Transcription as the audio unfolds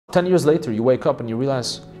10 years later, you wake up and you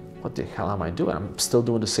realize, what the hell am I doing? I'm still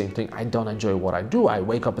doing the same thing. I don't enjoy what I do. I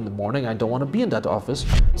wake up in the morning, I don't want to be in that office.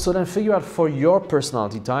 So then figure out for your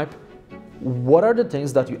personality type, what are the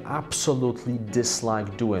things that you absolutely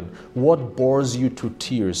dislike doing? What bores you to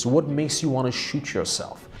tears? What makes you want to shoot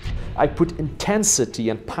yourself? I put intensity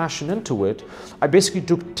and passion into it. I basically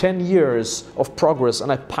took 10 years of progress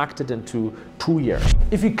and I packed it into 2 years.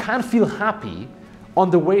 If you can't feel happy on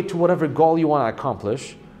the way to whatever goal you want to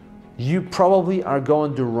accomplish, you probably are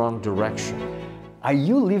going the wrong direction. Are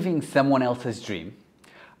you living someone else's dream?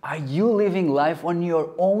 Are you living life on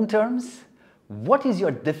your own terms? What is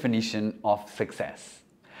your definition of success?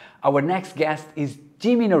 Our next guest is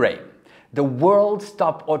Naraine, the world's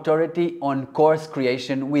top authority on course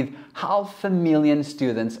creation with 500,000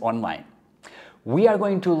 students online. We are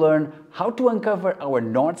going to learn how to uncover our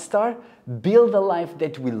North Star, build a life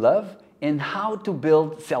that we love, and how to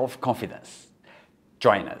build self-confidence.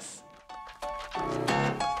 Join us.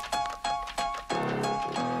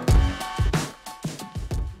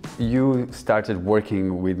 You started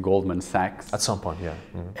working with Goldman Sachs. At some point, yeah.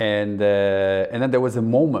 Mm-hmm. And then there was a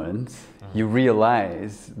moment you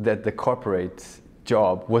realized that the corporate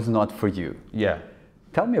job was not for you. Yeah.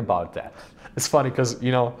 Tell me about that. It's funny because,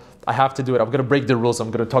 you know, I have to do it. I'm going to break the rules.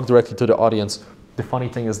 I'm going to talk directly to the audience. The funny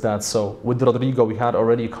thing is that, so with Rodrigo, we had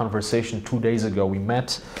already a conversation 2 days ago. We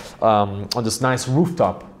met on this nice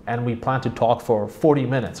rooftop and we planned to talk for 40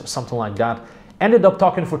 minutes or something like that. Ended up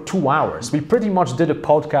talking for 2 hours. We pretty much did a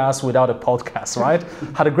podcast without a podcast, right?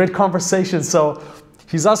 Had a great conversation. So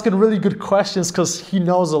he's asking really good questions because he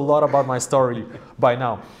knows a lot about my story by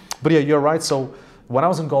now. But yeah, you're right. So when I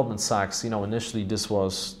was in Goldman Sachs, you know, initially this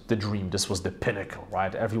was the dream. This was the pinnacle,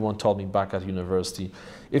 right? Everyone told me back at university,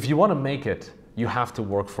 if you want to make it, you have to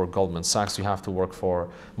work for Goldman Sachs, you have to work for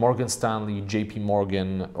Morgan Stanley, JP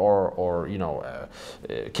Morgan, or you know,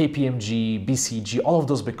 KPMG, BCG, all of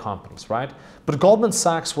those big companies, right? But Goldman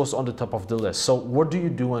Sachs was on the top of the list. So what do you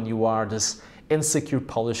do when you are this insecure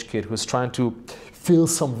Polish kid who's trying to fill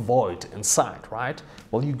some void inside, right?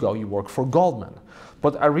 Well, you go, you work for Goldman.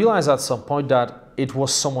 But I realized at some point that it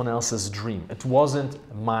was someone else's dream. It wasn't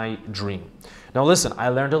my dream. Now listen, I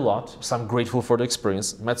learned a lot, so I'm grateful for the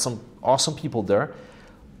experience, met some awesome people there,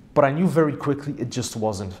 but I knew very quickly it just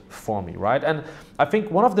wasn't for me, right? And I think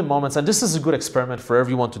one of the moments, and this is a good experiment for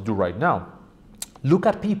everyone to do right now, look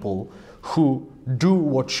at people who do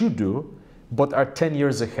what you do, but are 10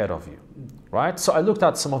 years ahead of you, right? So I looked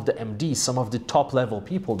at some of the MDs, some of the top level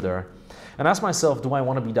people there, and asked myself, do I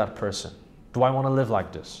want to be that person? Do I want to live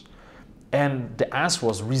like this? And the answer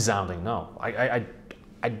was resounding no. I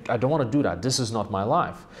don't want to do that. This is not my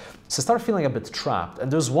life. So I started feeling a bit trapped.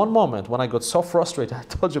 And there's one moment when I got so frustrated, I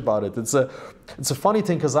told you about it. It's a funny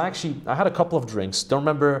thing because I had a couple of drinks. Don't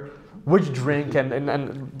remember which drink,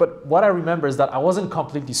 but what I remember is that I wasn't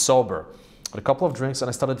completely sober. I had a couple of drinks and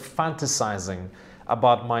I started fantasizing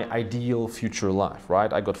about my ideal future life,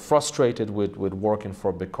 right? I got frustrated with working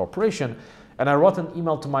for a big corporation. And I wrote an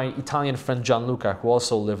email to my Italian friend Gianluca, who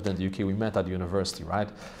also lived in the UK. We met at university, right?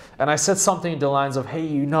 And I said something in the lines of, hey,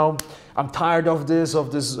 you know, I'm tired of this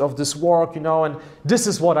work, you know, and this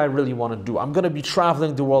is what I really want to do. I'm going to be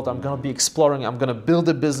traveling the world. I'm going to be exploring. I'm going to build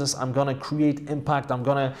a business. I'm going to create impact. I'm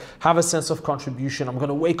going to have a sense of contribution. I'm going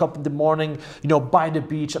to wake up in the morning, you know, by the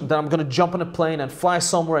beach, and then I'm going to jump on a plane and fly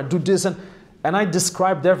somewhere and do this. And I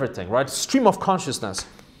described everything, right? Stream of consciousness.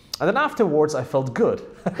 And then afterwards, I felt good,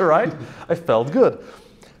 right? I felt good.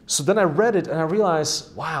 So then I read it and I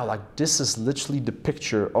realized, wow, like this is literally the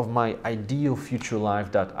picture of my ideal future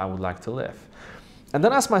life that I would like to live. And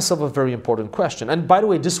then I asked myself a very important question. And by the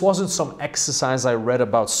way, this wasn't some exercise I read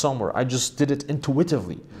about somewhere. I just did it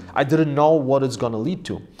intuitively. I didn't know what it's going to lead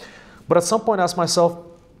to. But at some point I asked myself,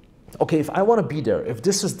 okay, if I want to be there, if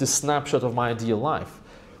this is the snapshot of my ideal life,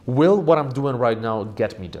 will what I'm doing right now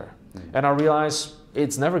get me there? And I realized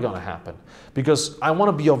it's never going to happen because I want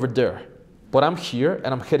to be over there, but I'm here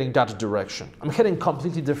and I'm heading that direction. I'm heading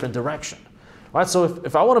completely different direction, right? So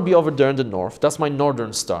if I want to be over there in the north, that's my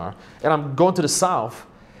northern star, and I'm going to the south,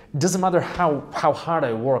 it doesn't matter how hard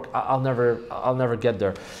I work, I'll never get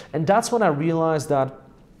there. And that's when I realized that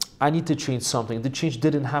I need to change something. The change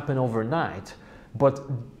didn't happen overnight, but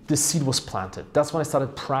the seed was planted. That's when I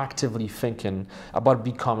started proactively thinking about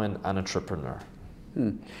becoming an entrepreneur.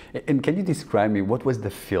 And can you describe me, what was the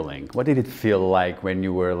feeling? What did it feel like when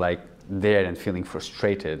you were like there and feeling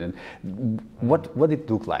frustrated? And what did it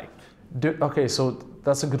look like? Okay, so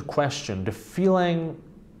that's a good question. The feeling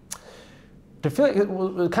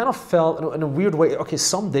it kind of felt in a weird way. Okay,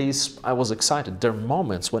 some days I was excited. There are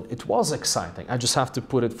moments when it was exciting. I just have to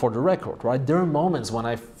put it for the record, right? There are moments when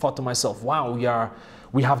I thought to myself, wow,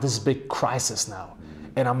 we have this big crisis now,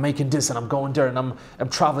 and I'm making this, and I'm going there, and I'm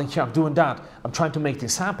traveling here, I'm doing that, I'm trying to make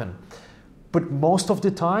things happen. But most of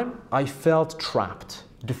the time, I felt trapped.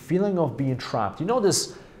 The feeling of being trapped. You know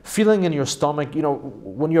this feeling in your stomach, you know,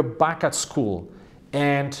 when you're back at school,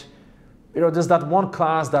 and you know, there's that one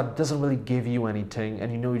class that doesn't really give you anything,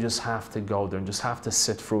 and you know you just have to go there and just have to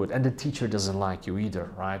sit through it, and the teacher doesn't like you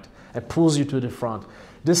either, right? It pulls you to the front.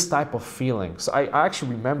 This type of feelings. I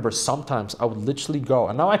actually remember sometimes I would literally go,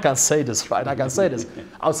 and now I can say this, right? I can say this.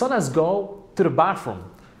 I would sometimes go to the bathroom,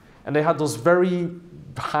 and they had those very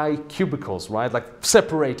high cubicles, right? Like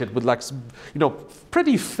separated with like, you know,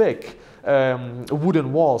 pretty thick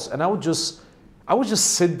wooden walls, and I would just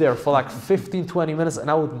sit there for like 15, 20 minutes,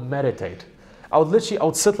 and I would meditate. I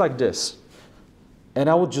would sit like this, and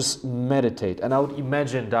I would just meditate, and I would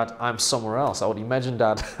imagine that I'm somewhere else. I would imagine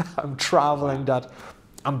that I'm traveling, that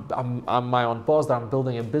I'm my own boss, that I'm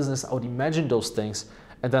building a business. I would imagine those things,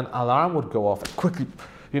 and then alarm would go off, and quickly,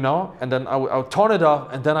 you know, and then I would turn it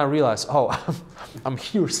off, and then I realized, oh, I'm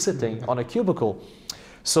here sitting on a cubicle.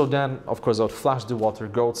 So then, of course, I would flash the water,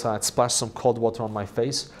 go outside, splash some cold water on my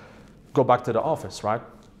face, go back to the office, right?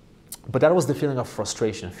 But that was the feeling of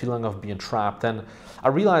frustration, feeling of being trapped. And I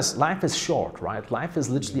realized life is short, right? Life is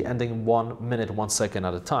literally ending 1 minute, 1 second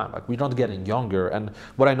at a time. Like, we're not getting younger. And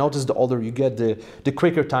what I noticed, the older you get, the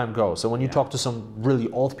quicker time goes. So when you talk to some really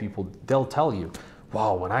old people, they'll tell you,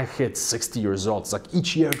 wow, when I hit 60 years old, it's like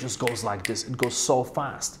each year just goes like this. It goes so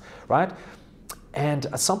fast, right? And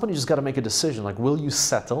at some point, you just got to make a decision. Like, will you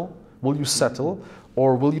settle? Will you settle?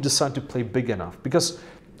 Or will you decide to play big enough? Because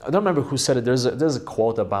I don't remember who said it. There's a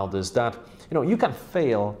quote about this, that, you know, you can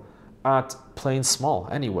fail at playing small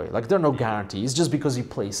anyway. Like, there are no guarantees. Just because you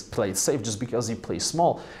play safe, just because you play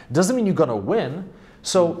small, doesn't mean you're gonna win.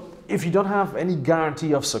 So if you don't have any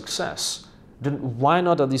guarantee of success, then why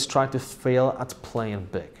not at least try to fail at playing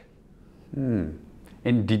big?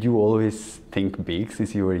 And did you always think big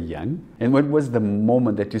since you were young? And what was the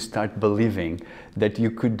moment that you start believing that you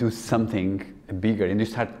could do something bigger, and you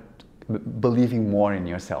start believing more in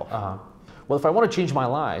yourself? Well, if I want to change my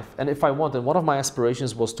life, and if I want, and one of my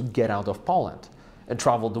aspirations was to get out of Poland and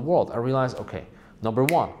travel the world, I realized, okay, number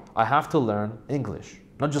one, I have to learn English.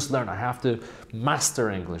 Not just learn, I have to master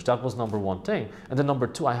English. That was number one thing. And then number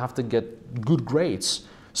two, I have to get good grades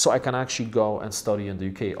so I can actually go and study in the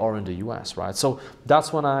UK or in the US, right? So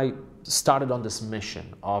that's when I started on this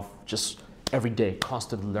mission of just every day,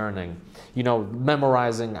 constant learning, you know,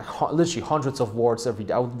 memorizing literally hundreds of words every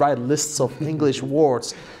day. I would write lists of English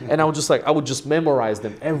words, and I would just memorize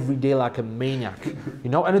them every day like a maniac, you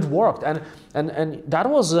know, and it worked. And that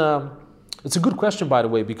was, it's a good question, by the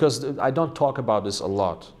way, because I don't talk about this a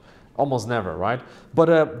lot, almost never, right?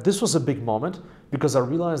 But this was a big moment because I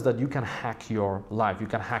realized that you can hack your life, you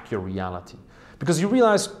can hack your reality. Because you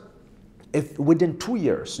realize if within 2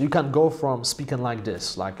 years, you can go from speaking like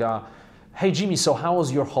this, like, hey Jimmy, so how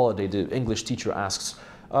was your holiday? The English teacher asks.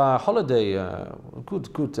 Holiday,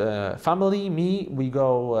 good. Family, me, we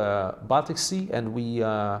go Baltic Sea, and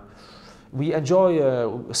we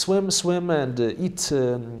enjoy swim and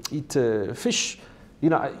eat fish. You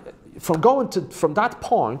know, from that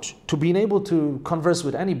point to being able to converse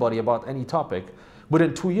with anybody about any topic,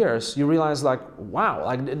 within 2 years, you realize, like, wow,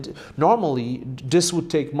 like normally this would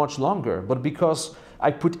take much longer, but because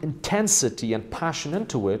I put intensity and passion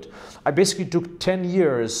into it, I basically took 10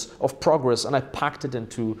 years of progress and I packed it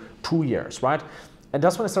into 2 years, right? And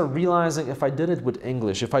that's when I started realizing if I did it with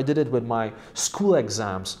English, if I did it with my school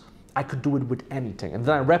exams, I could do it with anything. And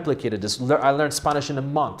then I replicated this. I learned Spanish in a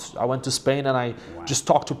month. I went to Spain and I just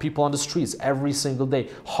talked to people on the streets every single day,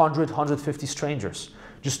 150 strangers,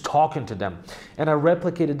 just talking to them. And I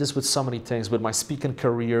replicated this with so many things, with my speaking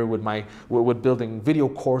career, with building video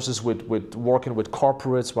courses, with working with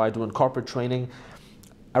corporates, right, doing corporate training.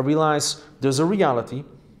 I realized there's a reality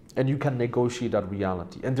and you can negotiate that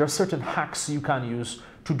reality. And there are certain hacks you can use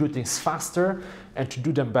to do things faster and to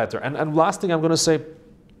do them better. And last thing I'm gonna say,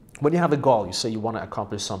 when you have a goal, you say you want to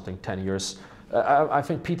accomplish something 10 years. I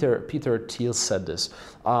think Peter Thiel said this,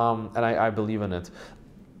 and I believe in it.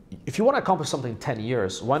 If you want to accomplish something in 10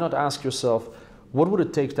 years, why not ask yourself, what would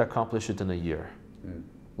it take to accomplish it in a year?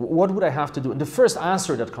 What would I have to do? And the first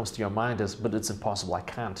answer that comes to your mind is, but it's impossible, I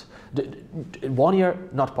can't. In 1 year,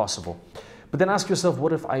 not possible. But then ask yourself,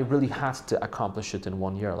 what if I really had to accomplish it in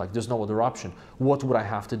 1 year? Like, there's no other option. What would I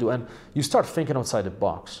have to do? And you start thinking outside the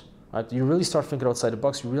box, right? You really start thinking outside the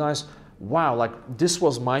box. You realize, wow, like, this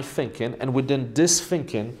was my thinking, and within this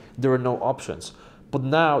thinking, there are no options. But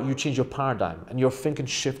now you change your paradigm and your thinking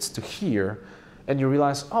shifts to here, and you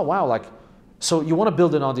realize, oh wow, like, so you want to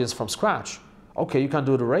build an audience from scratch. Okay, you can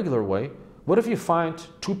do it a regular way. What if you find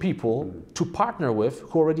two people to partner with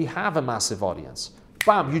who already have a massive audience?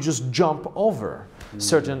 Bam, you just jump over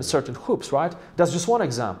certain hoops, right? That's just one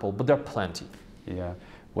example, but there are plenty. Yeah.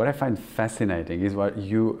 What I find fascinating is what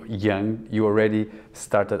you already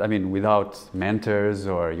started, I mean, without mentors,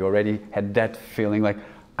 or you already had that feeling like,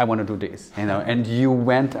 I want to do this, you know, and you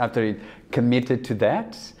went after it, committed to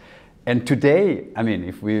that. And today, I mean,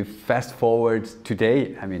 if we fast forward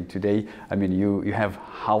today, you have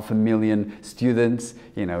 500,000 students,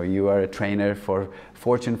 you know, you are a trainer for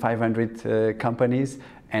Fortune 500 companies,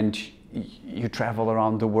 and you travel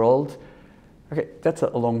around the world. Okay, that's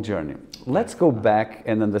a long journey. Let's go back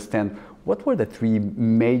and understand what were the 3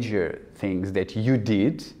 major things that you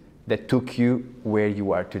did that took you where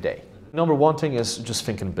you are today. Number 1 thing is just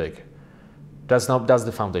thinking big. That's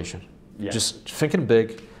the foundation. Yeah. Just thinking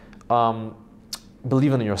big,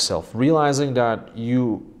 believing in yourself, realizing that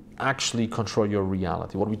you actually control your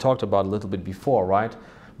reality. What we talked about a little bit before, right?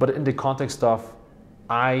 But in the context of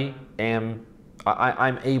I'm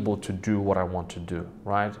able to do what I want to do,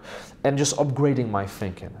 right? And just upgrading my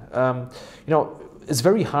thinking. You know, it's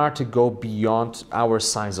very hard to go beyond our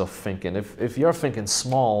size of thinking. If you're thinking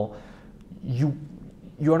small,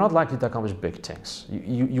 you are not likely to accomplish big things.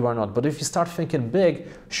 You are not. But if you start thinking big,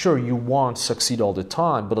 sure, you won't succeed all the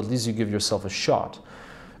time, but at least you give yourself a shot.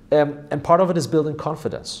 And part of it is building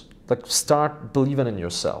confidence. Like, start believing in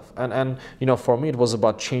yourself. And you know, for me, it was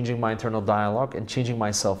about changing my internal dialogue and changing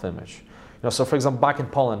my self-image. You know, so for example, back in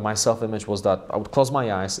Poland, my self-image was that I would close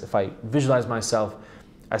my eyes. If I visualize myself,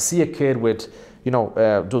 I see a kid with, you know,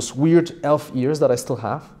 those weird elf ears that I still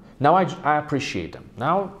have. Now I appreciate them.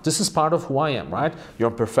 Now this is part of who I am, right? Your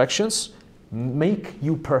imperfections make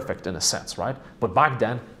you perfect in a sense, right? But back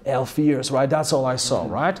then, elf ears, right? That's all I saw,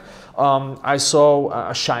 right? I saw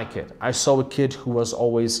a shy kid. I saw a kid who was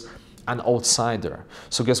always an outsider.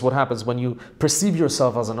 So guess what happens when you perceive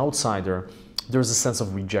yourself as an outsider? There's a sense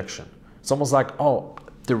of rejection. It's almost like, oh,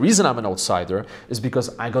 the reason I'm an outsider is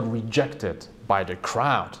because I got rejected by the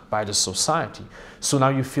crowd, by the society. So now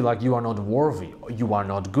you feel like you are not worthy, you are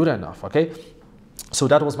not good enough, okay? So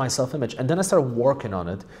that was my self-image. And then I started working on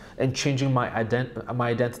it and changing my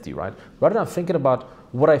identity, right? Rather than thinking about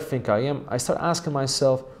what I think I am, I started asking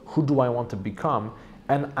myself, who do I want to become?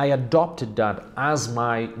 And I adopted that as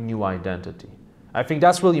my new identity. I think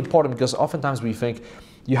that's really important, because oftentimes we think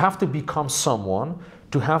you have to become someone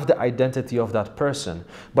to have the identity of that person.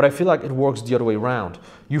 But I feel like it works the other way around.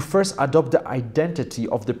 You first adopt the identity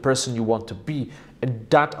of the person you want to be, and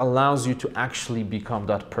that allows you to actually become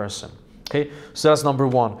that person. Okay, so that's number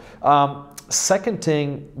 1. Second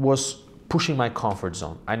thing was pushing my comfort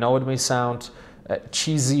zone. I know it may sound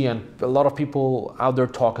cheesy, and a lot of people out there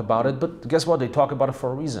talk about it, but guess what? They talk about it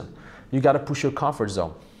for a reason. You got to push your comfort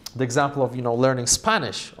zone. The example of, you know, learning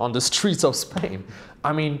Spanish on the streets of Spain.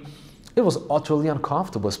 I mean, it was utterly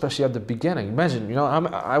uncomfortable, especially at the beginning. Imagine, you know,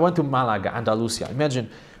 I went to Malaga, Andalusia. Imagine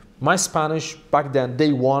my Spanish back then,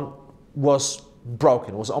 day 1, was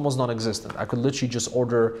broken, was almost non-existent. I could literally just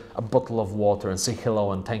order a bottle of water and say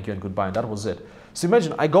hello and thank you and goodbye, and that was it. So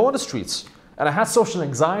imagine, I go on the streets, and I had social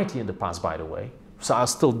anxiety in the past, by the way. So I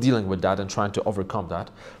was still dealing with that and trying to overcome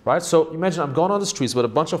that, right? So imagine I'm going on the streets with a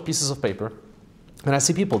bunch of pieces of paper, and I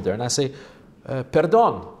see people there, and I say,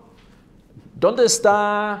 perdón, ¿dónde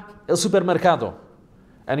está el supermercado?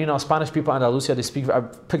 And you know, Spanish people in Andalusia, they speak, I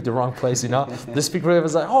picked the wrong place, you know? They speak very,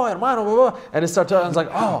 it's like, oh, hermano, blah, blah. And they start talking, it's like,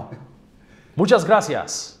 oh, muchas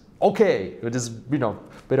gracias. Okay, with this, you know,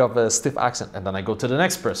 bit of a stiff accent. And then I go to the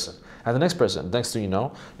next person, and the next person. Next thing you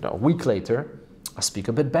know, a week later, I speak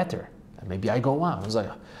a bit better. And maybe I go on. I was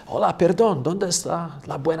like, hola, perdón, ¿dónde está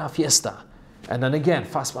la buena fiesta? And then again,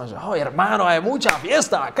 fast Spanish, oh, hermano, hay mucha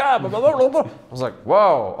fiesta acá. Blah, blah, blah, blah. I was like,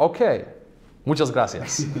 whoa, okay. Muchas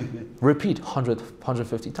gracias. Repeat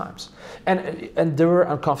 150 times. And there were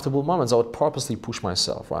uncomfortable moments. I would purposely push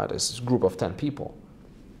myself, right? It's a group of 10 people.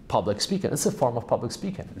 Public speaking. It's a form of public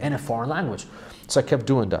speaking in a foreign language. So I kept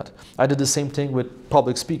doing that. I did the same thing with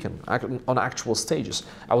public speaking on actual stages.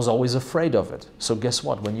 I was always afraid of it. So guess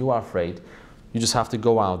what? When you are afraid, you just have to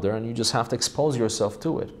go out there and you just have to expose yourself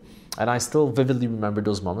to it. And I still vividly remember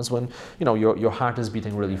those moments when, you know, your heart is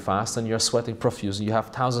beating really fast and you're sweating profusely. You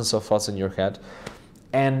have thousands of thoughts in your head,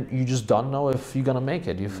 and you just don't know if you're gonna make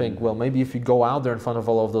it. You think, well, maybe if you go out there in front of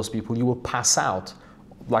all of those people, you will pass out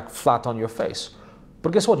like flat on your face.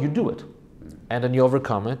 But guess what? You do it, and then you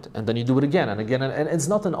overcome it, and then you do it again and again. And it's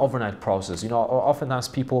not an overnight process. You know, oftentimes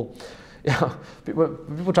people, you know,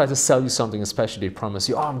 people try to sell you something, especially they promise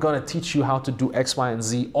you, oh, I'm gonna teach you how to do X, Y, and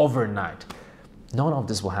Z overnight. None of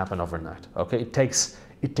this will happen overnight, okay? It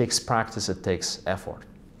takes practice, it takes effort.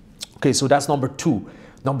 Okay, so that's number 2.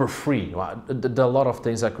 Number 3, there are a lot of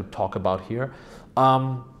things I could talk about here.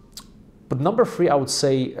 But number 3, I would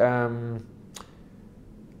say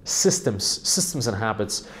systems and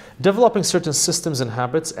habits. Developing certain systems and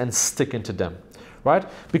habits and sticking to them, right?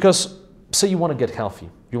 Because say you want to get healthy,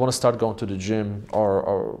 you want to start going to the gym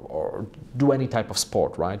or do any type of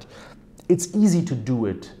sport, right? It's easy to do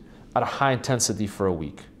it at a high intensity for a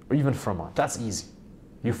week or even for a month. That's easy.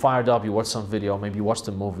 You fired up, you watch some video, maybe you watched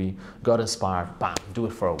a movie, got inspired, bam, do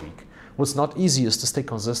it for a week. What's not easy is to stay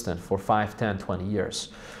consistent for 5, 10, 20 years.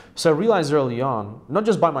 So I realized early on, not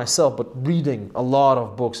just by myself, but reading a lot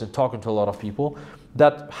of books and talking to a lot of people,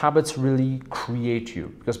 that habits really create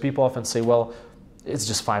you. Because people often say, well, it's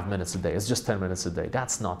just 5 minutes a day, it's just 10 minutes a day,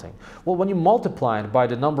 that's nothing. Well, when you multiply it by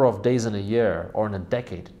the number of days in a year or in a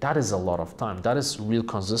decade, that is a lot of time, that is real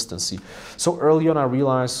consistency. So early on I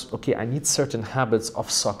realized, okay, I need certain habits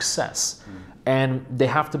of success and they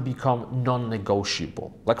have to become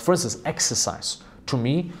non-negotiable. Like for instance, exercise. To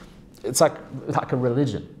me, it's like a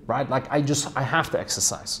religion, right? Like I have to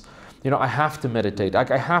exercise. You know, I have to meditate,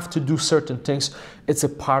 like I have to do certain things. It's a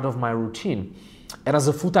part of my routine. And as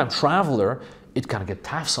a full-time traveler, it can get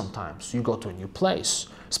tough sometimes. You go to a new place,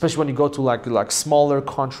 especially when you go to like smaller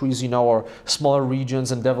countries, you know, or smaller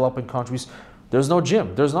regions and developing countries. There's no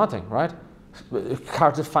gym, there's nothing, right?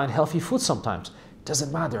 Hard to find healthy food sometimes.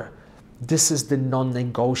 Doesn't matter. This is the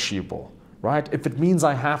non-negotiable, right? If it means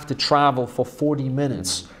I have to travel for 40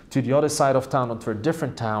 minutes to the other side of town or to a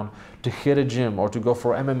different town to hit a gym or to go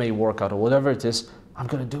for an MMA workout or whatever it is, I'm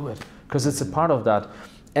gonna do it because it's a part of that.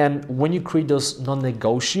 And when you create those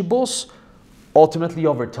non-negotiables, ultimately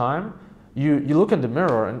over time, you look in the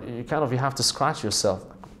mirror and you have to scratch yourself.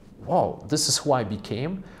 Whoa, this is who I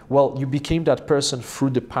became. Well, you became that person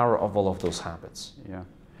through the power of all of those habits. Yeah.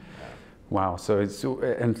 Wow. So it's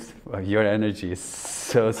and your energy is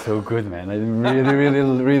so good, man. I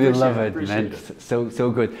really love it, man.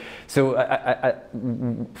 So good. So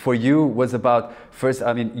for you was about first.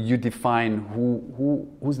 I mean, you define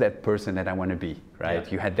who's that person that I want to be, right?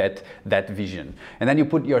 Yeah. You had that vision, and then you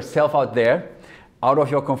put yourself out there, out of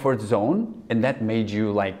your comfort zone, and that made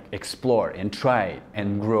you like explore and try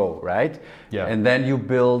and grow, right? Yeah. And then you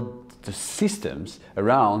build the systems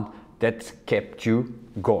around that kept you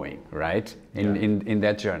going, right? In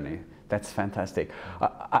that journey. That's fantastic.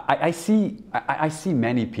 I see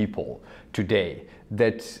many people today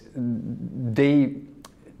that they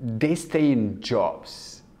stay in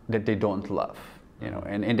jobs that they don't love, you know,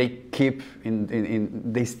 and they keep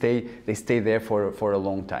they stay there for a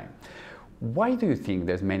long time. Why do you think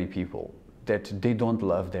there's many people that they don't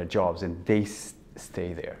love their jobs and they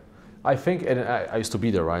stay there? I think, and I used to be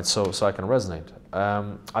there, right? So I can resonate.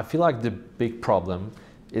 I feel like the big problem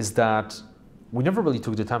is that we never really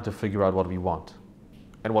took the time to figure out what we want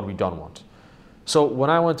and what we don't want. So when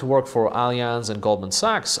I went to work for Allianz and Goldman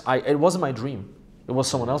Sachs, it wasn't my dream. It was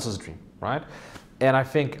someone else's dream, right? And I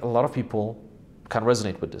think a lot of people can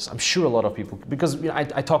resonate with this. I'm sure a lot of people, because you know,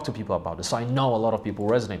 I talk to people about this, so I know a lot of people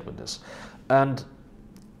resonate with this.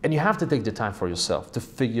 And you have to take the time for yourself to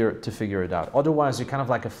figure it out. Otherwise, you're kind of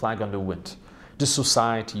like a flag on the wind. The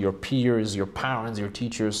society, your peers, your parents, your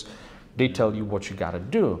teachers, they tell you what you got to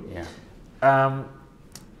do. Yeah.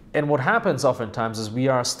 And what happens oftentimes is we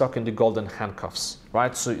are stuck in the golden handcuffs,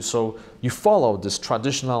 right? So you follow this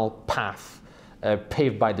traditional path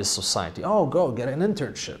paved by this society. Oh, go get an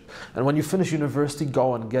internship. And when you finish university,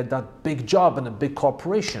 go and get that big job in a big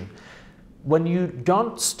corporation. When you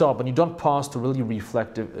don't stop and you don't pause to really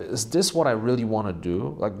reflect, is this what I really want to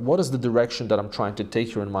do? Like, what is the direction that I'm trying to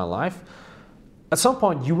take here in my life? At some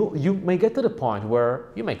point, you may get to the point where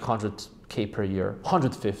you make 100K per year,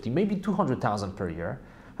 150, maybe 200,000 per year.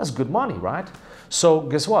 That's good money, right? So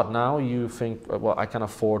guess what? Now you think, well, I can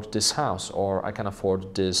afford this house, or I can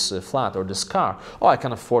afford this flat or this car. Oh, I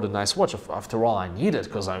can afford a nice watch. After all, I need it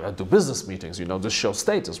because I do business meetings, you know, this shows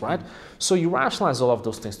status, right? So you rationalize all of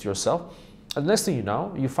those things to yourself. And the next thing you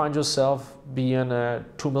know, you find yourself being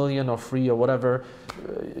 2 million or 3 or whatever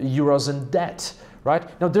euros in debt, right?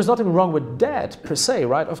 Now, there's nothing wrong with debt per se,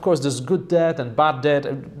 right? Of course, there's good debt and bad debt.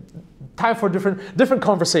 Time for different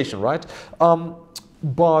conversation, right?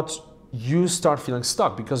 But you start feeling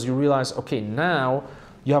stuck because you realize, okay, now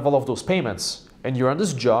you have all of those payments and you're on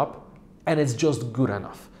this job and it's just good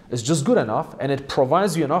enough. It's just good enough and it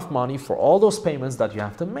provides you enough money for all those payments that you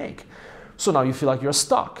have to make. So now you feel like you're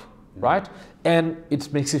stuck, right? And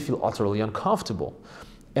it makes you feel utterly uncomfortable.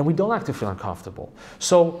 And we don't like to feel uncomfortable.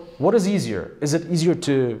 So what is easier? Is it easier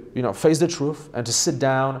to, you know, face the truth and to sit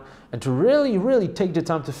down and to really, really take the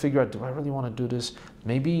time to figure out, do I really want to do this?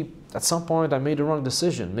 Maybe at some point I made a wrong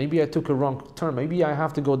decision. Maybe I took a wrong turn. Maybe I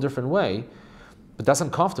have to go a different way. But that's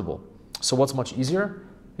uncomfortable. So what's much easier?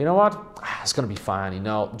 You know what? It's gonna be fine, you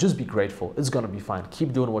know, just be grateful. It's gonna be fine.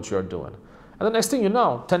 Keep doing what you're doing. And the next thing you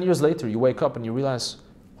know, 10 years later, you wake up and you realize,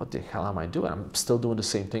 what the hell am I doing? I'm still doing the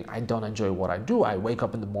same thing. I don't enjoy what I do. I wake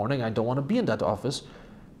up in the morning, I don't want to be in that office.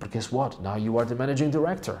 But guess what? Now you are the managing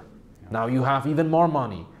director. Now you have even more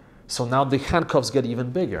money. So now the handcuffs get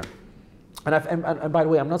even bigger. And by the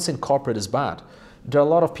way, I'm not saying corporate is bad. There are a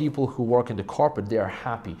lot of people who work in the corporate, they are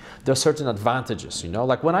happy. There are certain advantages, you know?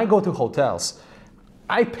 Like when I go to hotels,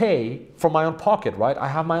 I pay from my own pocket, right? I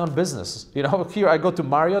have my own business. You know, here I go to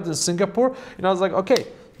Marriott in Singapore, you know, I was like, okay,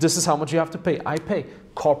 this is how much you have to pay. I pay.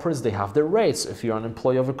 Corporates, they have their rates. If you're an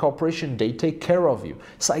employee of a corporation, they take care of you.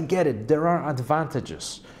 So I get it, there are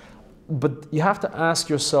advantages. But you have to ask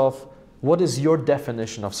yourself, what is your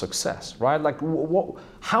definition of success, right? Like,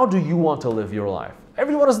 how do you want to live your life?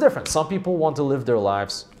 Everyone is different. Some people want to live their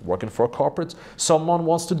lives working for corporates. Someone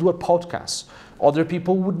wants to do a podcast. Other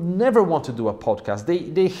people would never want to do a podcast.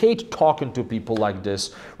 They hate talking to people like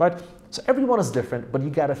this, right? So everyone is different, but you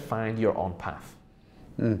gotta find your own path.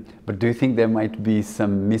 But do you think there might be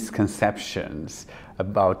some misconceptions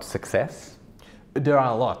about success? There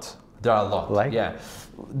are a lot. There are a lot. Like? Yeah.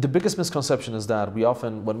 The biggest misconception is that we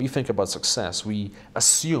often, when we think about success, we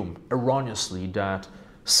assume erroneously that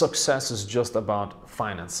success is just about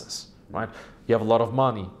finances, right? You have a lot of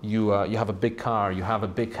money, you have a big car, you have a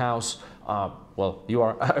big house. Well, you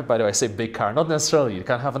are, by the way, I say big car, not necessarily. You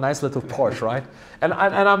can have a nice little Porsche, right? And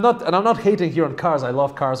I'm not hating here on cars. I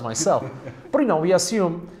love cars myself. But you know, we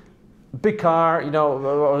assume big car, you know,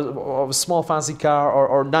 or a small fancy car,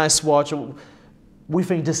 or nice watch. We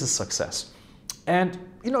think this is success. And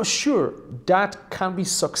you know, sure, that can be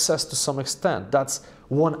success to some extent. That's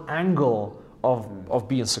one angle of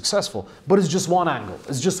being successful, but it's just one angle.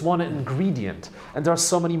 It's just one ingredient, and there are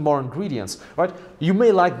so many more ingredients, right? You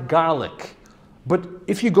may like garlic, but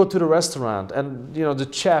if you go to the restaurant and you know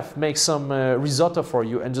the chef makes some risotto for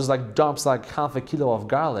you and just like dumps like half a kilo of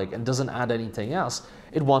garlic and doesn't add anything else,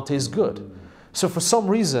 it won't taste good. So for some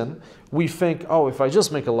reason we think, oh, if I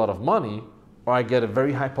just make a lot of money or I get a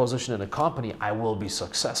very high position in a company, I will be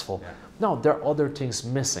successful. Yeah. No, there are other things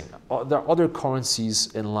missing. There are other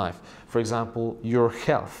currencies in life. For example, your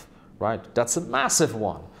health, right? That's a massive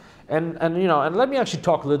one. And you know, and let me actually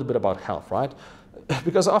talk a little bit about health, right?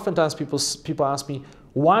 Because oftentimes people ask me,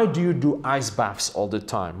 why do you do ice baths all the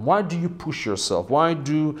time? Why do you push yourself? Why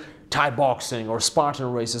do Thai boxing or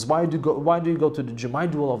Spartan races? Why do you go to the gym? Why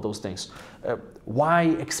do all of those things? Why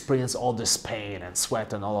experience all this pain and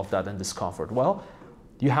sweat and all of that and discomfort? Well,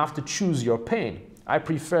 you have to choose your pain. I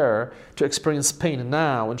prefer to experience pain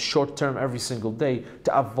now and short term every single day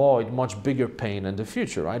to avoid much bigger pain in the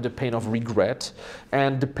future, right? The pain of regret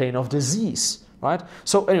and the pain of disease, right?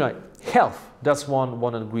 So anyway, health, that's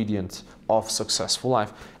one ingredient of successful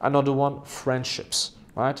life. Another one, friendships,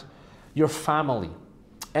 right? Your family.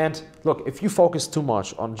 And look, if you focus too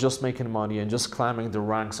much on just making money and just climbing the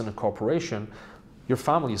ranks in a corporation, your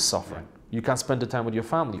family is suffering. You can't spend the time with your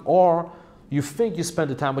family. Or you think you spend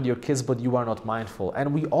the time with your kids, but you are not mindful.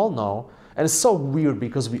 And we all know, and it's so weird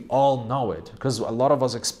because we all know it, because a lot of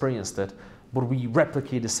us experienced it, but we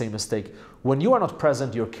replicate the same mistake. When you are not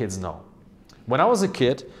present, your kids know. When I was a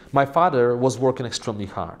kid, my father was working extremely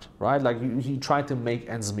hard, right? Like he tried to make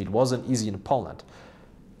ends meet. It wasn't easy in Poland.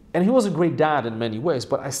 And he was a great dad in many ways,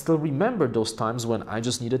 but I still remember those times when I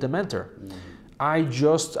just needed a mentor. I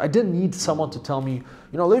didn't need someone to tell me,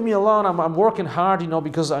 you know, leave me alone, I'm working hard, you know,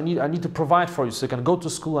 because I need to provide for you so you can go to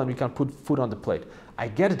school and we can put food on the plate. I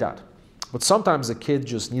get that. But sometimes a kid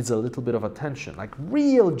just needs a little bit of attention, like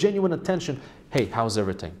real, genuine attention. Hey, how's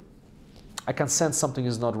everything? I can sense something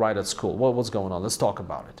is not right at school. What's going on? Let's talk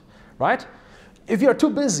about it, right? If you're too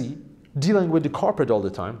busy dealing with the corporate all the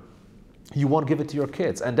time, you won't give it to your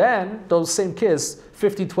kids. And then those same kids,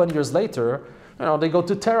 15, 20 years later, you know, they go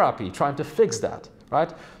to therapy trying to fix that,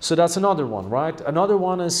 right? So that's another one, right? Another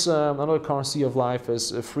one is, another currency of life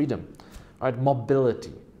is freedom, right?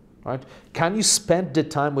 Mobility, right? Can you spend the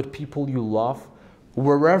time with people you love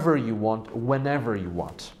wherever you want, whenever you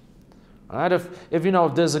want? Right? If you know,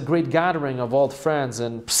 if there's a great gathering of old friends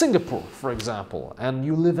in Singapore, for example, and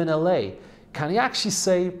you live in LA, can you actually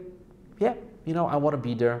say, yeah, you know, I want to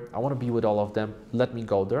be there, I want to be with all of them, let me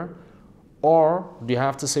go there? Or do you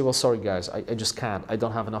have to say, well, sorry guys, I just can't, I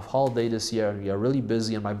don't have enough holiday this year, we are really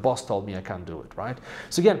busy and my boss told me I can't do it, right?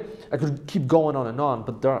 So again, I could keep going on,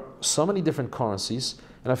 but there are so many different currencies,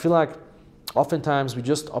 and I feel like oftentimes we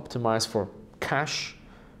just optimize for cash.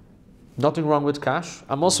 Nothing wrong with cash.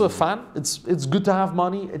 I'm also a fan. It's good to have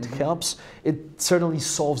money. It helps. It certainly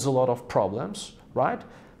solves a lot of problems, right?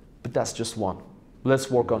 But that's just one.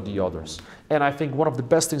 Let's work on the others. And I think one of the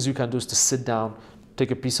best things you can do is to sit down,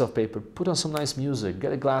 take a piece of paper, put on some nice music,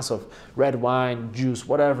 get a glass of red wine, juice,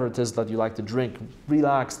 whatever it is that you like to drink,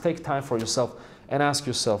 relax, take time for yourself, and ask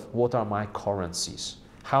yourself, what are my currencies?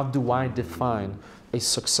 How do I define a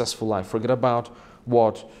successful life? Forget about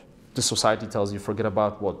what the society tells you, forget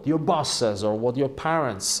about what your boss says or what your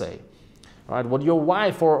parents say, right? What your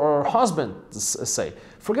wife or husband say.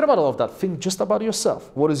 Forget about all of that. Think just about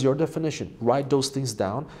yourself. What is your definition? Write those things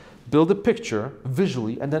down, build a picture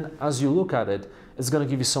visually, and then as you look at it, it's going to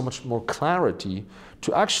give you so much more clarity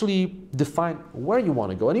to actually define where you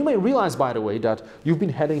want to go. And you may realize, by the way, that you've been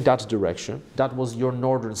heading that direction. That was your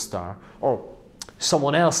Northern Star, or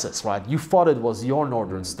someone else's, right? You thought it was your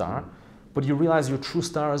Northern Star, but you realize your true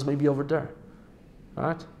star is maybe over there,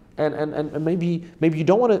 right? And maybe you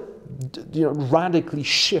don't want to radically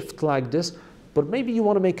shift like this, but maybe you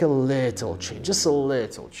want to make a little change, just a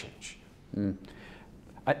little change.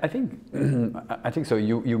 I think so.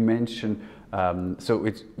 You mentioned so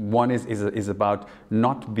it's one is about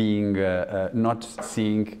not being not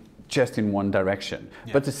seeing just in one direction,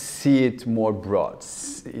 but to see it more broad.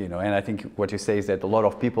 And I think what you say is that a lot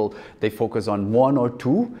of people, they focus on one or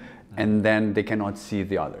two, and then they cannot see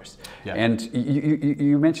the others. And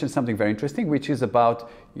you mentioned something very interesting, which is about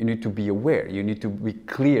you need to be aware, you need to be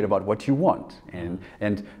clear about what you want.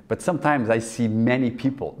 But sometimes I see many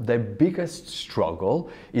people, their biggest struggle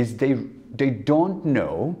is they don't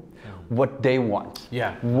know what they want,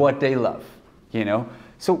 what they love,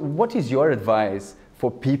 So what is your advice for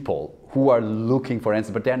people who are looking for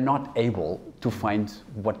answers, but they're not able to find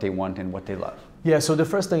what they want and what they love? Yeah, so the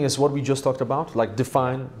first thing is what we just talked about, like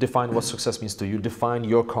define what success means to you, define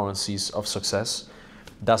your currencies of success.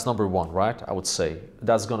 That's number one, right? I would say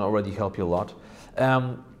that's gonna already help you a lot.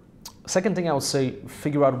 Second thing I would say,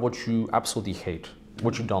 figure out what you absolutely hate,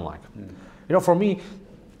 what you don't like. For me,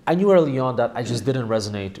 I knew early on that I just didn't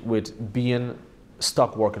resonate with being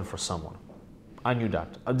stuck working for someone. I knew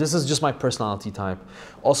that. This is just my personality type.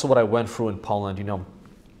 Also what I went through in Poland,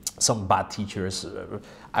 some bad teachers.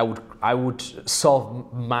 I would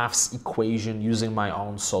solve maths equation using my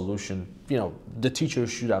own solution. The teacher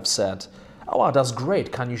should have said, "Oh wow, that's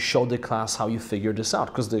great. Can you show the class how you figured this out?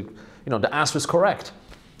 Because the answer is correct."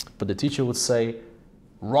 But the teacher would say,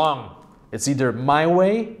 "Wrong. It's either my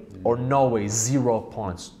way or no way. 0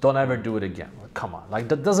 points. Don't ever do it again." Come on, like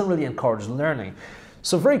that doesn't really encourage learning.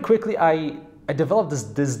 So very quickly, I developed this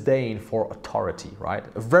disdain for authority, right?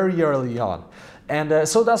 Very early on. And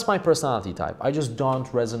so that's my personality type. I just don't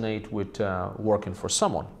resonate with working for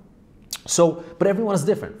someone. But everyone is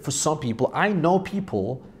different. For some people, I know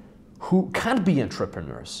people who can't be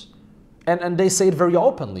entrepreneurs. And they say it very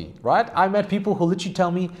openly, right? I met people who literally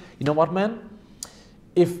tell me, "You know what, man?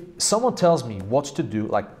 If someone tells me what to do,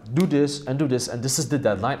 like do this, and this is the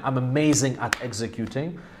deadline, I'm amazing at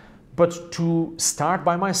executing. But to start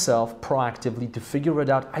by myself proactively, to figure it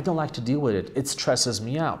out, I don't like to deal with it. It stresses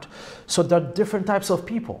me out." So there are different types of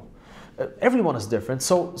people. Everyone is different.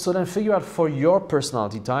 So then figure out for your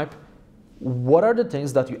personality type, what are the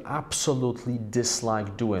things that you absolutely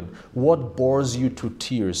dislike doing? What bores you to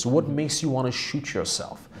tears? What makes you want to shoot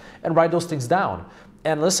yourself? And write those things down.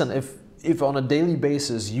 And listen, if on a daily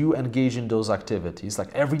basis you engage in those activities,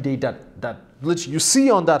 like every day that literally you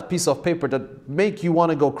see on that piece of paper that make you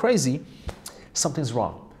want to go crazy, something's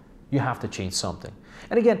wrong. You have to change something.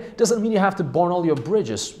 And again, it doesn't mean you have to burn all your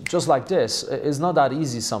bridges just like this. It's not that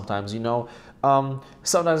easy sometimes,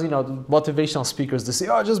 Sometimes, motivational speakers, they say,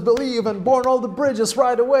 "Oh, just believe and burn all the bridges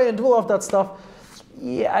right away and do all of that stuff."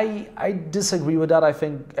 Yeah, I disagree with that. I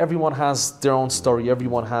think everyone has their own story.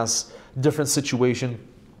 Everyone has different situation.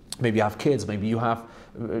 Maybe you have kids, maybe you have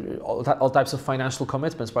all types of financial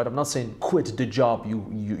commitments, right? I'm not saying quit the job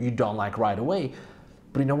you don't like right away,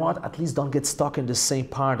 but you know what? At least don't get stuck in the same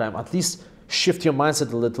paradigm. At least shift your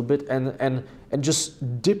mindset a little bit and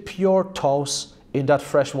just dip your toes in that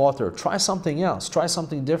fresh water. Try something else, try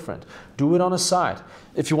something different. Do it on the side.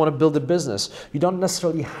 If you want to build a business, you don't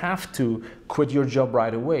necessarily have to quit your job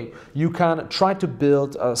right away. You can try to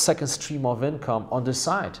build a second stream of income on the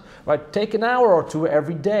side, right? Take an hour or two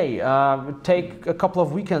every day. Take a couple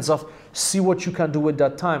of weekends off, see what you can do with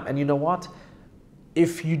that time. And you know what?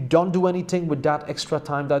 If you don't do anything with that extra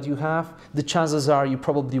time that you have, the chances are you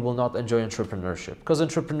probably will not enjoy entrepreneurship. Because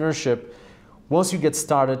entrepreneurship, once you get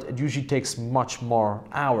started, it usually takes much more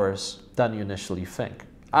hours than you initially think,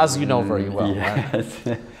 as you know very well. Yes.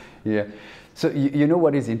 Right? Yeah. So you know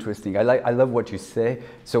what is interesting? I love what you say.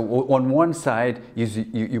 So on one side,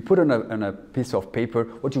 you put on a piece of paper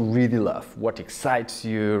what you really love, what excites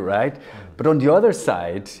you, right? But on the other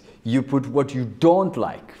side, you put what you don't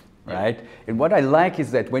like. right? And what I like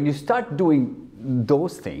is that when you start doing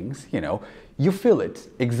those things, you know, you feel it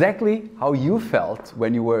exactly how you felt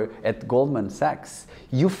when you were at Goldman Sachs.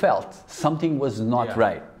 You felt something was not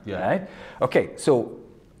right, right? Okay, so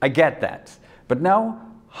I get that. But now,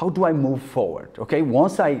 how do I move forward? Okay,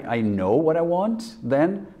 once I know what I want,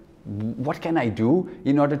 then what can I do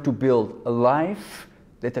in order to build a life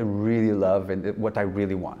that I really love and what I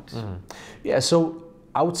really want? Yeah, so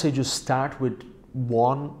I would say just start with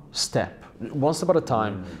one step at a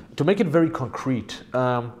time, to make it very concrete.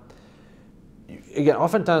 Again,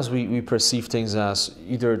 oftentimes we perceive things as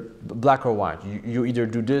either black or white. You either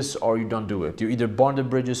do this or you don't do it. You either burn the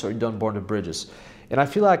bridges or you don't burn the bridges. And I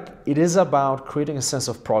feel like it is about creating a sense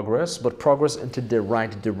of progress, but progress into the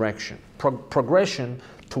right direction. Progression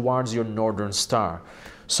towards your Northern Star.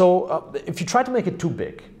 So if you try to make it too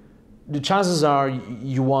big, the chances are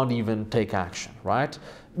you won't even take action, right?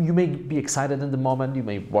 You may be excited in the moment. You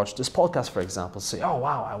may watch this podcast, for example, say, oh,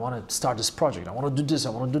 wow, I want to start this project. I want to do this, I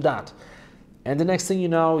want to do that. And the next thing you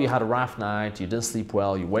know, you had a rough night, you didn't sleep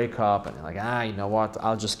well, you wake up and you're like, you know what,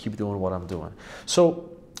 I'll just keep doing what I'm doing.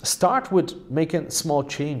 So start with making small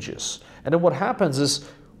changes. And then what happens is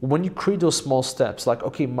when you create those small steps, like,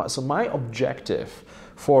 okay, so my objective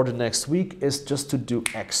for the next week is just to do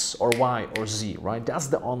X or Y or Z, right? That's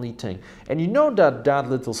the only thing. And you know that that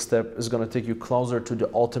little step is going to take you closer to the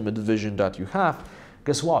ultimate vision that you have.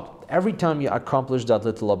 Guess what? Every time you accomplish that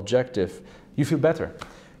little objective, you feel better.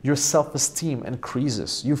 Your self-esteem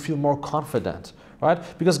increases. You feel more confident, right?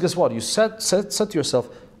 Because guess what? You said to yourself,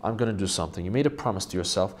 I'm going to do something. You made a promise to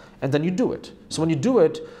yourself, and then you do it. So when you do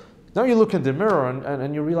it, now you look in the mirror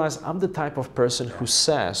and you realize I'm the type of person who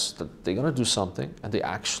says that they're going to do something and they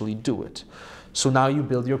actually do it. So now you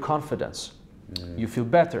build your confidence. You feel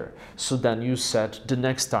better. So then you set the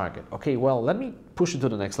next target. Okay, well, let me push it to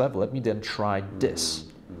the next level. Let me then try this.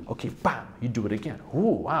 Okay, bam, you do it again. Ooh,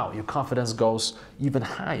 wow, your confidence goes even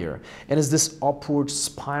higher. And it's this upward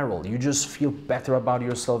spiral. You just feel better about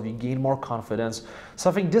yourself. You gain more confidence. So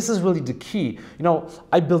I think this is really the key. You know,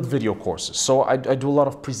 I build video courses. So I do a lot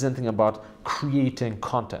of presenting about creating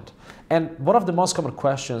content. And one of the most common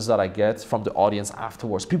questions that I get from the audience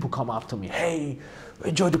afterwards, people come up to me, hey, I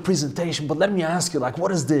enjoyed the presentation, but let me ask you, like,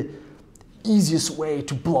 what is the easiest way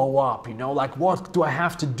to blow up? You know, like, what do I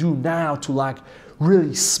have to do now to, like,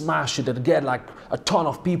 really smash it and get like a ton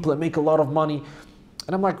of people and make a lot of money?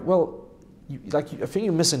 And I'm like, well, I think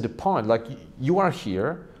you're missing the point. Like, you are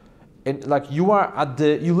here and like you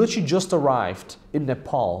literally just arrived in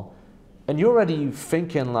Nepal and you're already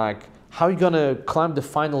thinking like, how are you gonna climb the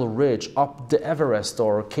final ridge up the Everest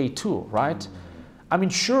or K2, right? I mean,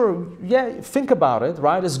 sure, yeah, think about it,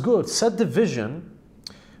 right? It's good, set the vision.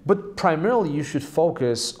 But primarily, you should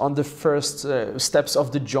focus on the first steps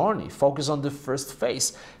of the journey. Focus on the first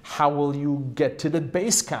phase. How will you get to the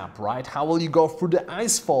base camp, right? How will you go through the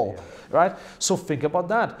icefall, right? So think about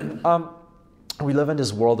that. We live in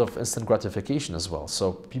this world of instant gratification as well.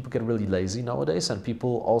 So people get really lazy nowadays, and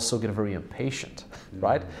people also get very impatient,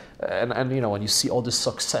 right? And you know, when you see all the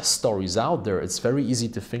success stories out there, it's very easy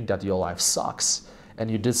to think that your life sucks and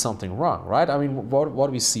you did something wrong, right? I mean,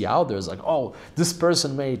 what we see out there is like, oh, this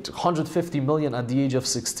person made 150 million at the age of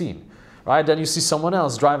 16, right? Then you see someone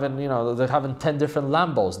else driving, you know, they're having 10 different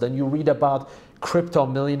Lambos. Then you read about crypto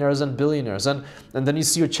millionaires and billionaires. And then you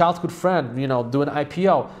see your childhood friend, you know, do an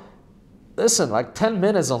IPO. Listen, like 10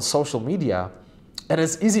 minutes on social media, and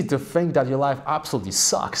it's easy to think that your life absolutely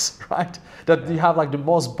sucks, right? That you have like the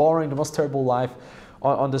most boring, the most terrible life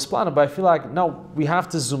on this planet. But I feel like, no, we have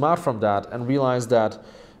to zoom out from that and realize that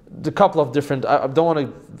the couple of different, I don't want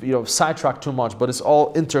to, you know, sidetrack too much, but it's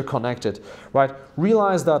all interconnected, right?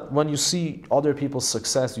 Realize that when you see other people's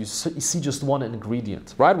success, you see just one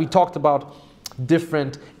ingredient, right? We talked about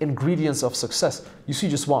different ingredients of success. You see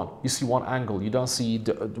just one. You see one angle. You don't see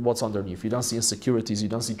what's underneath. You don't see insecurities. You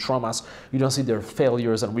don't see traumas. You don't see their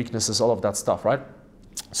failures and weaknesses, all of that stuff, right?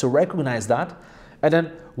 So recognize that. And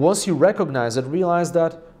then once you recognize it, realize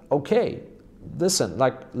that, okay, listen,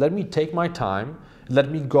 like, let me take my time.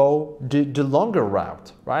 Let me go the longer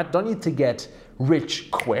route, right? Don't need to get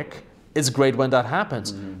rich quick. It's great when that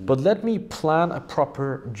happens, but let me plan a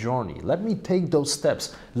proper journey. Let me take those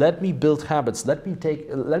steps. Let me build habits. Let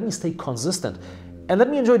me stay consistent, and let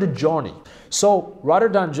me enjoy the journey. So rather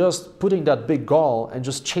than just putting that big goal and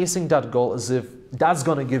just chasing that goal as if that's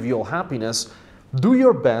gonna give you all happiness, do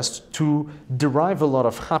your best to derive a lot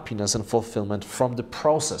of happiness and fulfillment from the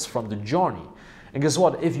process, from the journey. And guess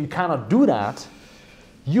what? If you cannot do that,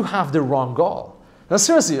 you have the wrong goal. Now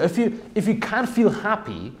seriously, if you can't feel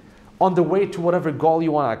happy on the way to whatever goal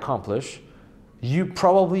you want to accomplish, you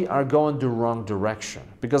probably are going the wrong direction.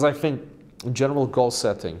 Because I think in general goal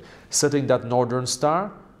setting that Northern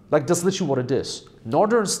Star, like that's literally what it is.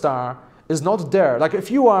 Northern Star is not there. Like if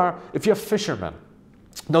you're a fisherman,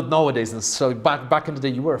 not nowadays necessarily, back in the day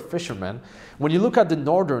you were a fisherman. When you look at the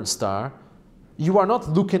Northern Star, you are not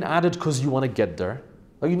looking at it because you want to get there.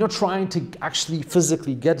 Like you're not trying to actually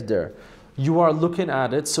physically get there. You are looking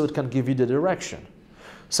at it so it can give you the direction.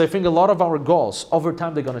 So I think a lot of our goals, over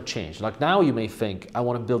time, they're going to change. Like now you may think, I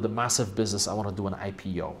want to build a massive business, I want to do an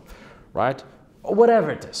IPO, right? Or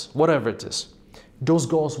whatever it is. Those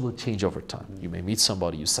goals will change over time. You may meet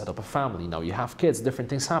somebody, you set up a family, now you have kids, different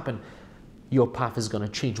things happen. Your path is going to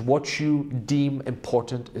change. What you deem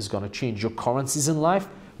important is going to change. Your currencies in life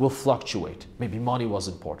will fluctuate. Maybe money was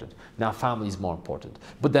important. Now family is more important.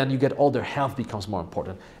 But then you get older, health becomes more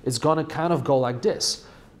important. It's going to kind of go like this.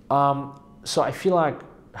 So I feel like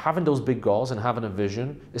having those big goals and having a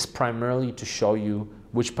vision is primarily to show you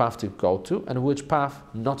which path to go to and which path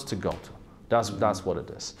not to go to. That's what it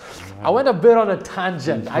is. Wow. I went a bit on a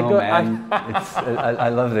tangent. I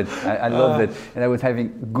loved it. I loved it. And I was having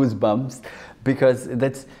goosebumps because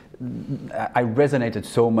I resonated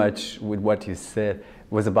so much with what you said. It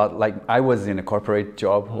was about, like, I was in a corporate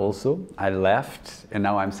job also. I left and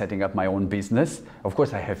now I'm setting up my own business. Of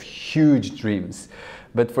course, I have huge dreams.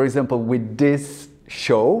 But for example, with this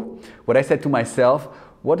show, what I said to myself,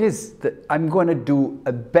 I'm going to do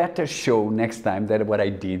a better show next time than what I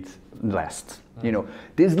did last. You know,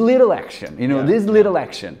 this little action, little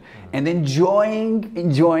action, and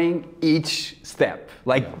enjoying each step.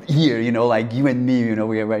 Like here, like you and me,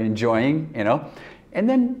 we are enjoying, and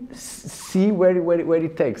then see where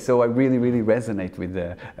it takes. So I really, really resonate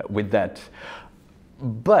with that.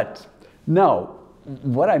 But now,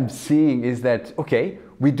 what I'm seeing is that, okay,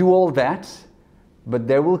 we do all that, but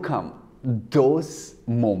there will come those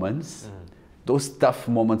moments, those tough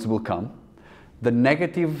moments will come, the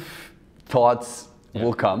negative thoughts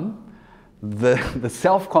will come, the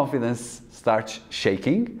self-confidence starts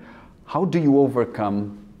shaking. How do you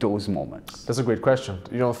overcome those moments? That's a great question.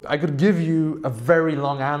 I could give you a very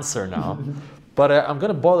long answer now, but I'm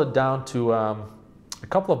going to boil it down to a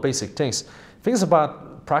couple of basic things. Things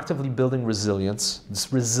about practically building resilience,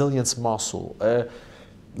 this resilience muscle,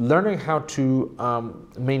 learning how to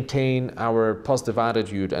maintain our positive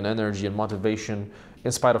attitude and energy and motivation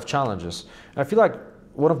in spite of challenges. I feel like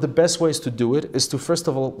one of the best ways to do it is to first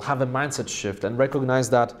of all have a mindset shift and recognize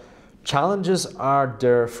that challenges are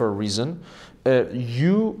there for a reason.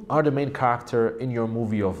 You are the main character in your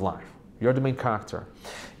movie of life. You're the main character.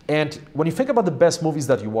 And when you think about the best movies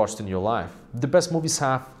that you watched in your life, the best movies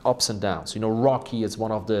have ups and downs. Rocky is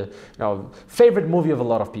one of the favorite movie of a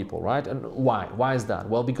lot of people, right? And why? Why is that?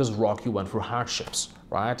 Well, because Rocky went through hardships,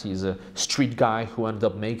 right? He's a street guy who ended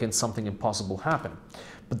up making something impossible happen.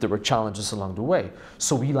 But there were challenges along the way.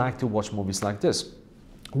 So we like to watch movies like this.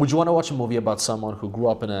 Would you want to watch a movie about someone who grew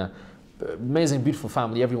up in an amazing, beautiful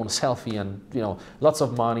family, everyone's healthy and, lots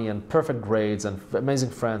of money and perfect grades and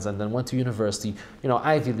amazing friends, and then went to university,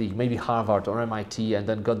 Ivy League, maybe Harvard or MIT, and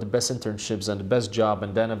then got the best internships and the best job,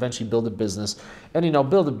 and then eventually build a business and,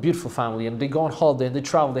 build a beautiful family, and they go on holiday and they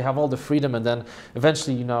travel, they have all the freedom, and then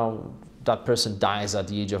eventually, that person dies at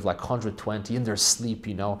the age of like 120 in their sleep,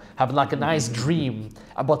 having like a nice dream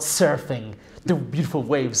about surfing the beautiful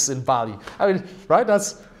waves in Bali. I mean, right?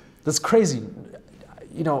 That's crazy.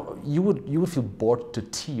 You would feel bored to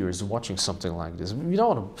tears watching something like this. We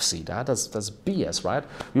don't want to see that. That's BS, right?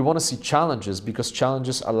 We want to see challenges because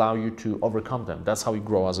challenges allow you to overcome them. That's how you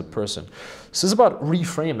grow as a person. So it's about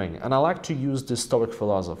reframing, and I like to use the Stoic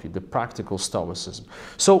philosophy, the practical Stoicism.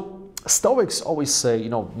 So Stoics always say,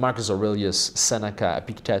 Marcus Aurelius, Seneca,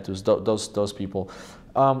 Epictetus, those people,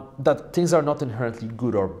 that things are not inherently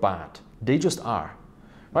good or bad. They just are.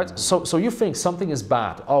 Right? So you think something is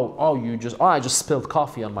bad. I just spilled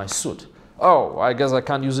coffee on my suit. Oh, I guess I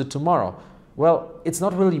can't use it tomorrow. Well, it's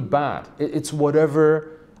not really bad. It's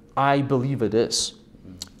whatever I believe it is.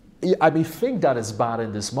 I may think that it's bad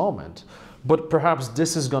in this moment, but perhaps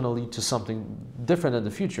this is going to lead to something different in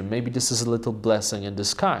the future. Maybe this is a little blessing in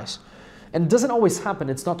disguise. And it doesn't always happen.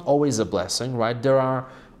 It's not always a blessing, right? There are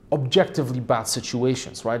objectively bad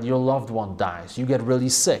situations, right? Your loved one dies. You get really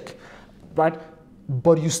sick, right?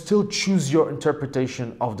 But you still choose your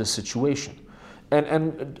interpretation of the situation.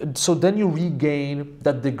 And so then you regain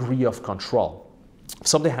that degree of control.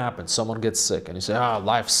 Something happens, someone gets sick, and you say,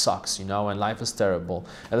 life sucks, and life is terrible,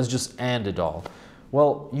 and let's just end it all.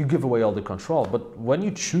 Well, you give away all the control. But when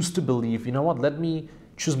you choose to believe, let me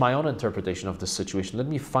choose my own interpretation of this situation, let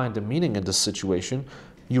me find the meaning in this situation,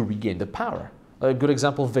 you regain the power. A good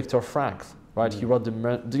example, Viktor Frankl. right? He wrote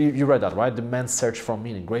you read that, right? The Man's Search for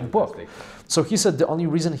Meaning, great book. So he said the only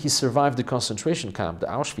reason he survived the concentration camp, the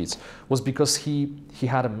Auschwitz, was because he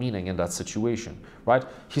had a meaning in that situation, right?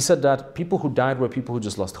 He said that people who died were people who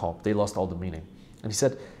just lost hope. They lost all the meaning. And he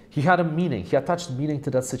said he had a meaning. He attached meaning to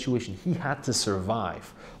that situation. He had to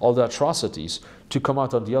survive all the atrocities to come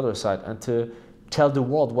out on the other side and to tell the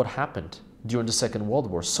world what happened during the Second World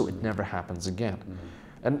War so it never happens again.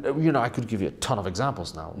 And you know, I could give you a ton of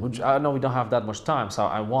examples now, which I know we don't have that much time, so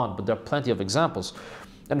I won't, but there are plenty of examples.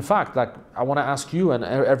 In fact, like, I want to ask you and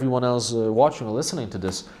everyone else watching or listening to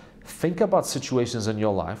this, think about situations in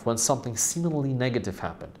your life when something seemingly negative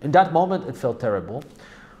happened. In that moment, it felt terrible,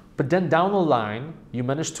 but then down the line, you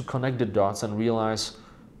managed to connect the dots and realize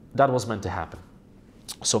that was meant to happen.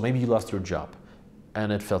 So maybe you lost your job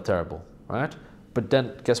and it felt terrible, right? But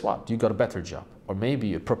then guess what? You got a better job. Or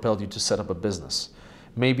maybe it propelled you to set up a business.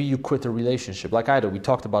 Maybe you quit a relationship like I did. We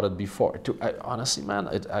talked about it before. Honestly, man,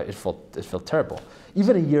 it felt terrible.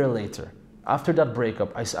 Even a year later, after that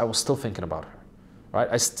breakup, I was still thinking about her,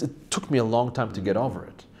 right? It took me a long time to get over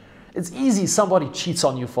it. It's easy. Somebody cheats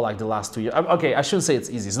on you for like the last 2 years. Okay, I shouldn't say it's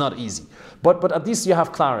easy. It's not easy. But at least you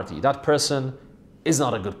have clarity. That person is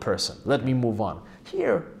not a good person. Let me move on.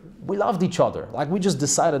 Here, we loved each other. Like, we just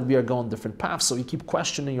decided we are going different paths, so you keep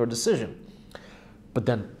questioning your decision. But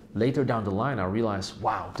then later down the line, I realized,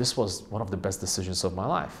 wow, this was one of the best decisions of my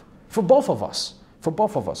life. For both of us,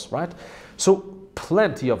 right? So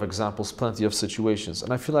plenty of examples, plenty of situations.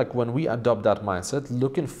 And I feel like when we adopt that mindset,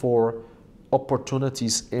 looking for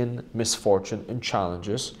opportunities in misfortune, in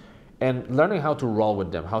challenges, and learning how to roll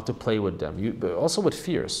with them, how to play with them. Also with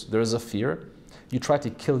fears. There is a fear. You try to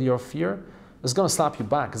kill your fear, it's going to slap you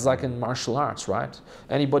back. It's like in martial arts, right?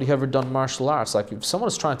 Anybody ever done martial arts? Like, if someone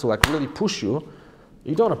is trying to like really push you,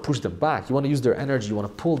 you don't want to push them back. You want to use their energy. You want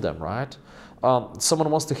to pull them, right?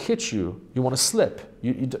 Someone wants to hit you. You want to slip.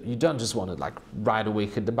 You don't just want to like right away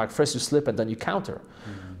hit them back. First you slip and then you counter.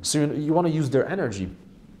 So you want to use their energy.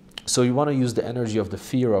 So you want to use the energy of the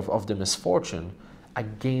fear of the misfortune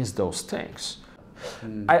against those things.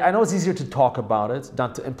 I know it's easier to talk about it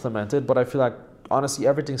than to implement it, but I feel like honestly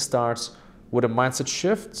everything starts with a mindset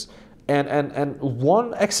shift. And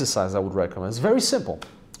one exercise I would recommend is very simple.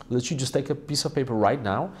 Let you just take a piece of paper right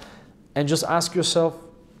now and just ask yourself,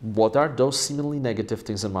 what are those seemingly negative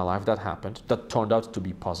things in my life that happened that turned out to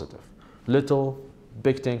be positive? Little,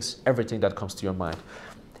 big things, everything that comes to your mind.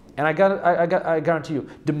 And I guarantee you,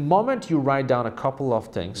 the moment you write down a couple of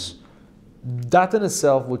things, that in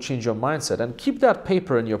itself will change your mindset. And keep that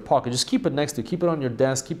paper in your pocket. Just keep it next to you. Keep it on your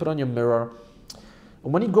desk. Keep it on your mirror.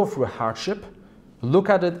 And when you go through a hardship, look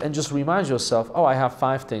at it and just remind yourself, oh, I have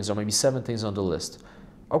 5 things or maybe 7 things on the list.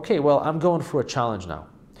 Okay, well, I'm going through a challenge now.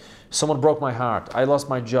 Someone broke my heart. I lost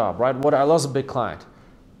my job, right? I lost a big client.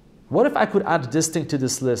 What if I could add this thing to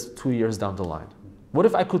this list 2 years down the line? What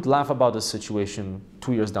if I could laugh about this situation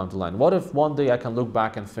 2 years down the line? What if one day I can look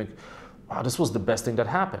back and think, wow, this was the best thing that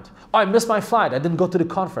happened. Oh, I missed my flight. I didn't go to the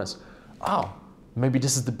conference. Oh, maybe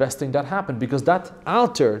this is the best thing that happened because that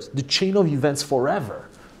altered the chain of events forever,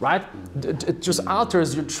 right? It just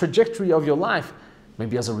alters your trajectory of your life.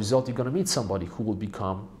 Maybe as a result, you're going to meet somebody who will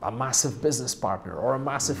become a massive business partner or a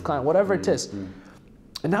massive client, whatever it is.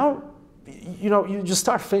 And now, you just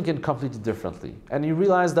start thinking completely differently. And you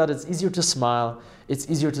realize that it's easier to smile, it's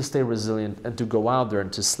easier to stay resilient and to go out there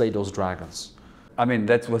and to slay those dragons. I mean,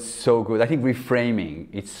 that was so good. I think reframing,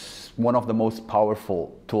 it's one of the most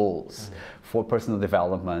powerful tools for personal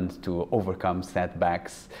development to overcome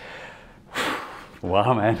setbacks.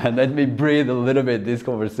 Wow, man, and let me breathe a little bit. This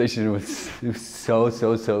conversation was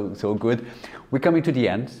so good. We're coming to the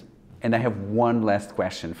end, and I have one last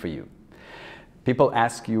question for you. People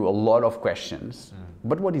ask you a lot of questions,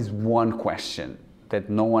 but what is one question that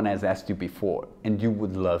no one has asked you before and you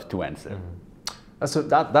would love to answer? So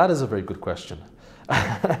that is a very good question.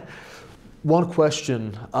 One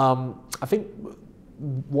question, I think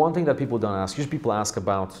one thing that people don't ask, usually people ask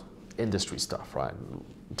about industry stuff, right?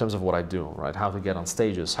 In terms of what I do, right? How to get on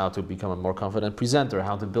stages, how to become a more confident presenter,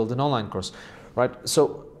 how to build an online course, right?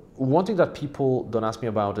 So one thing that people don't ask me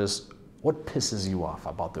about is what pisses you off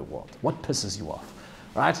about the world? What pisses you off,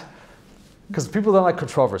 right? Because people don't like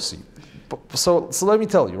controversy. So let me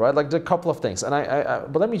tell you, right? Like there are a couple of things, and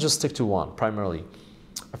but let me just stick to one primarily.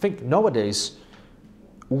 I think nowadays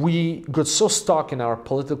we get so stuck in our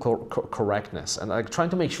political correctness and like trying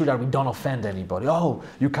to make sure that we don't offend anybody. Oh,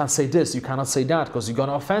 you can't say this, you cannot say that because you're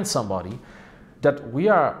gonna offend somebody. That we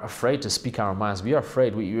are afraid to speak our minds. We are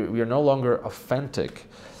afraid. We are no longer authentic,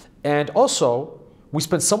 and also we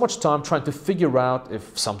spend so much time trying to figure out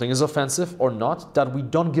if something is offensive or not that we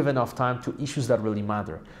don't give enough time to issues that really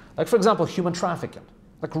matter. Like, for example, human trafficking.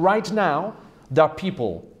 Like right now, there are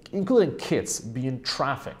people, including kids, being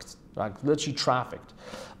trafficked, like literally trafficked.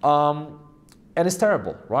 And it's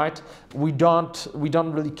terrible, right? We don't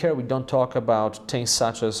really care. We don't talk about things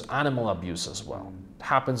such as animal abuse as well. It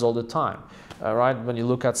happens all the time, right? When you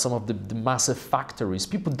look at some of the massive factories,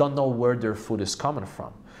 people don't know where their food is coming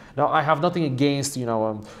from. Now, I have nothing against, you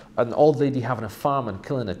know, an old lady having a farm and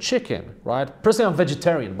killing a chicken, right? Personally, I'm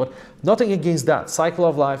vegetarian, but nothing against that. Cycle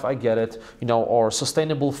of life, I get it, you know, or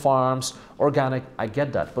sustainable farms, organic, I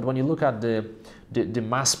get that. But when you look at the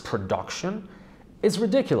mass production, it's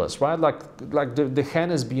ridiculous, right? Like the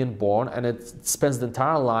hen is being born and it spends the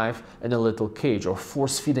entire life in a little cage, or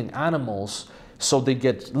force feeding animals so they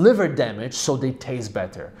get liver damage so they taste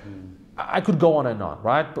better. I could go on and on,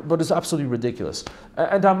 right? But it's absolutely ridiculous.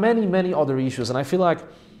 And there are many, many other issues. And I feel like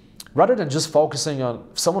rather than just focusing on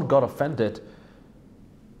if someone got offended,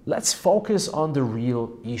 let's focus on the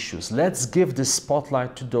real issues. Let's give the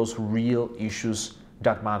spotlight to those real issues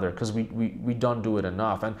that matter, because we don't do it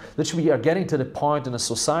enough. And literally we are getting to the point in a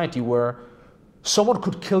society where someone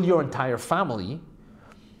could kill your entire family,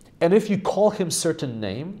 and if you call him certain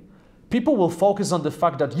name, people will focus on the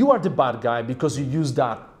fact that you are the bad guy because you use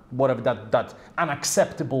that whatever that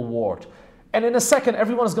unacceptable word. And in a second,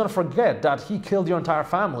 everyone is going to forget that he killed your entire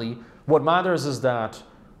family. What matters is that,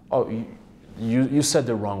 oh, you said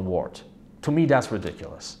the wrong word. To me, that's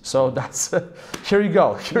ridiculous. So that's, here you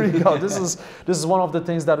go. This is one of the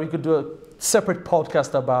things that we could do a separate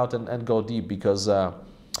podcast about and go deep, because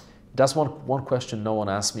that's one question no one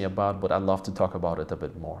asked me about, but I'd love to talk about it a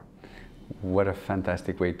bit more. What a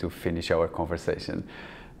fantastic way to finish our conversation.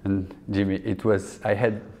 And Jimmy, I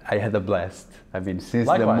had a blast. I mean, since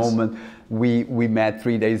Likewise. The moment we met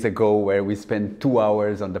 3 days ago, where we spent 2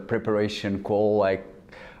 hours on the preparation call, like,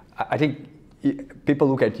 I think people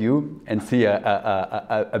look at you and see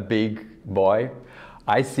a big boy.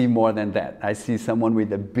 I see more than that. I see someone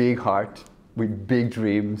with a big heart, with big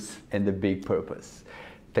dreams and a big purpose.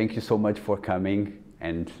 Thank you so much for coming,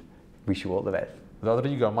 and wish you all the best.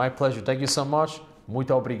 Rodrigo, my pleasure. Thank you so much. Muito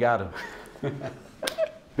obrigado.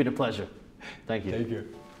 Been a pleasure. Thank you. Thank you.